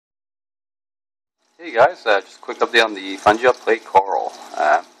Hey guys, just a quick update on the Fungia plate coral.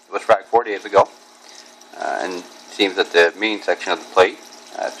 It was fragged 4 days ago, and it seems that the main section of the plate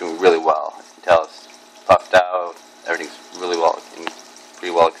is doing really well. As you can tell, it's puffed out, everything's really well,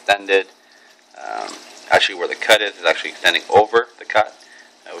 pretty well extended. Actually, where the cut is actually extending over the cut,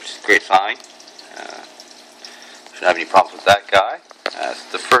 which is a great sign. Shouldn't have any problems with that guy.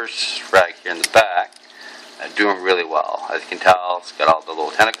 It's the first frag here in the back, doing really well. As you can tell, it's got all the little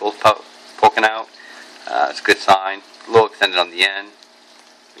tentacles poking out. It's a good sign. A little extended on the end.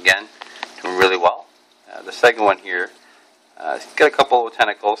 Again, doing really well. The second one here, it's got a couple of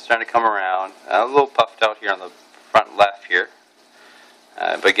tentacles starting to come around. A little puffed out here on the front left here.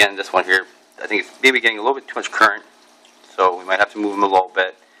 But again, this one here, I think it's maybe getting a little bit too much current. So we might have to move him a little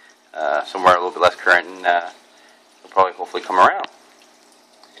bit, somewhere a little bit less current, and he'll probably hopefully come around.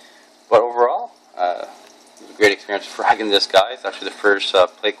 But overall, it was a great experience fragging this guy. It's actually the first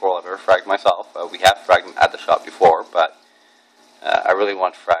plate coral I've ever fragged myself. We have fragged him at the shop before, but I really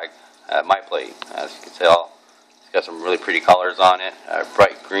want to frag my plate. As you can tell, it's got some really pretty colors on it,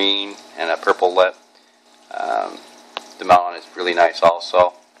 bright green and a purple lip. The mount on it is really nice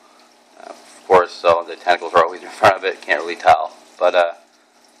also. Of course, the tentacles are always in front of it, can't really tell. But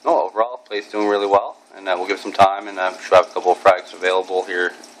no, overall, the plate's doing really well, and we'll give it some time, and I'm sure I have a couple of frags available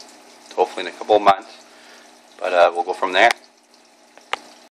here, hopefully in a couple of months. But we'll go from there.